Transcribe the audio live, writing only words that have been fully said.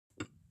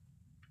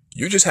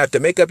You just have to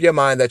make up your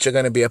mind that you're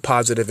going to be a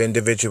positive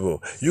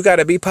individual. You got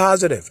to be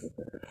positive.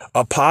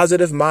 A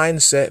positive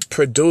mindset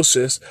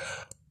produces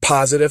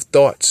positive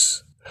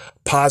thoughts,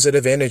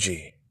 positive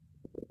energy.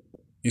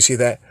 You see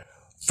that?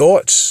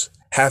 Thoughts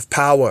have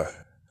power.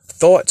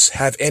 Thoughts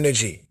have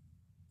energy.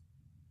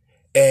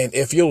 And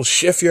if you'll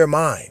shift your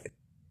mind,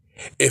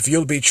 if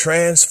you'll be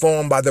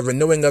transformed by the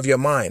renewing of your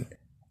mind,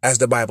 as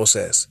the Bible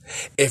says,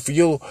 if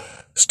you'll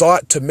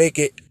start to make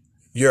it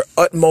your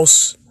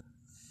utmost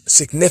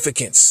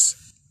significance,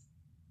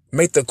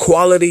 make the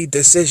quality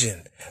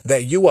decision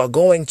that you are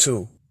going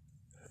to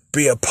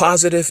be a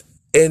positive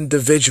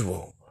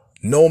individual,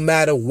 no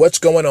matter what's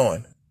going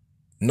on,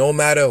 no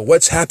matter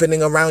what's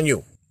happening around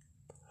you,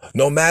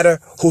 no matter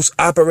who's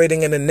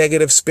operating in a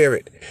negative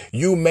spirit,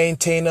 you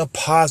maintain a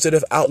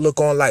positive outlook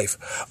on life,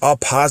 a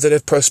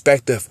positive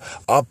perspective,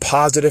 a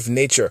positive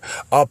nature,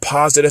 a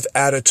positive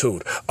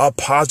attitude, a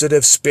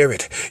positive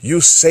spirit.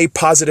 You say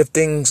positive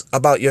things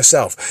about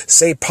yourself.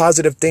 Say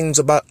positive things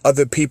about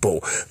other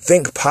people.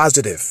 Think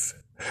positive.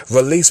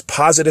 Release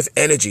positive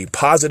energy,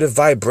 positive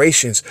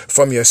vibrations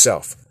from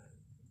yourself.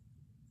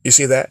 You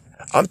see that?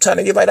 I'm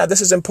telling you right now,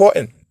 this is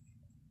important.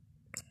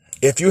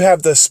 If you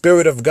have the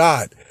Spirit of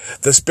God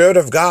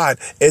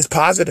is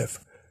positive.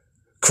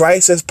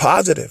 Christ is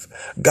positive.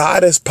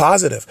 God is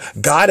positive.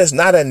 God is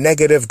not a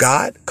negative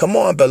God. Come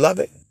on,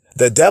 beloved.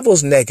 The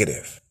devil's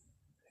negative.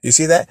 You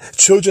see that?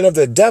 Children of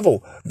the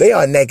devil, they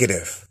are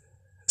negative.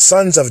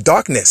 Sons of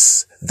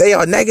darkness, they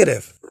are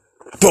negative.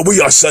 But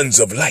we are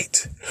sons of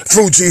light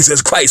through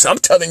Jesus Christ. I'm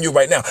telling you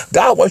right now,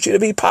 God wants you to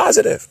be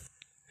positive.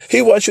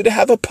 He wants you to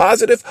have a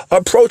positive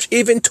approach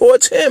even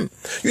towards him.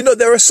 You know,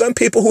 there are some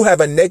people who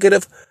have a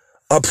negative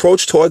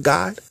approach toward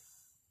God.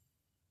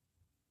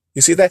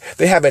 You see that?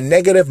 They have a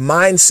negative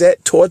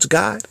mindset towards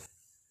God.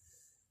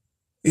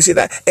 You see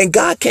that? And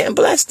God can't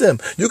bless them.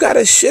 You got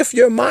to shift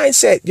your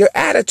mindset, your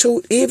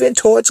attitude, even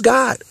towards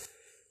God.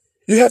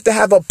 You have to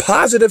have a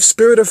positive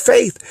spirit of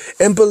faith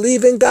and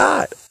believe in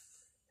God.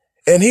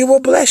 And he will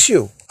bless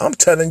you. I'm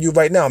telling you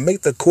right now,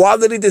 make the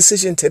quality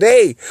decision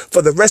today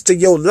for the rest of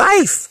your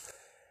life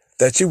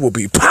that you will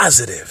be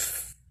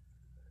positive.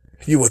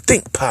 You will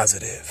think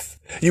positive.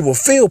 You will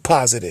feel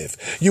positive.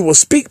 You will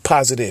speak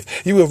positive.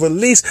 You will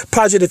release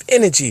positive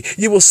energy.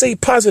 You will say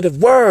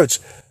positive words.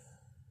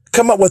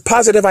 Come up with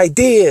positive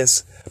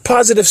ideas,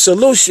 positive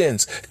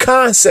solutions,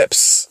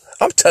 concepts.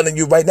 I'm telling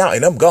you right now,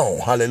 and I'm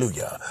gone.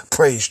 Hallelujah.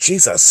 Praise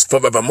Jesus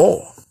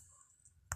forevermore.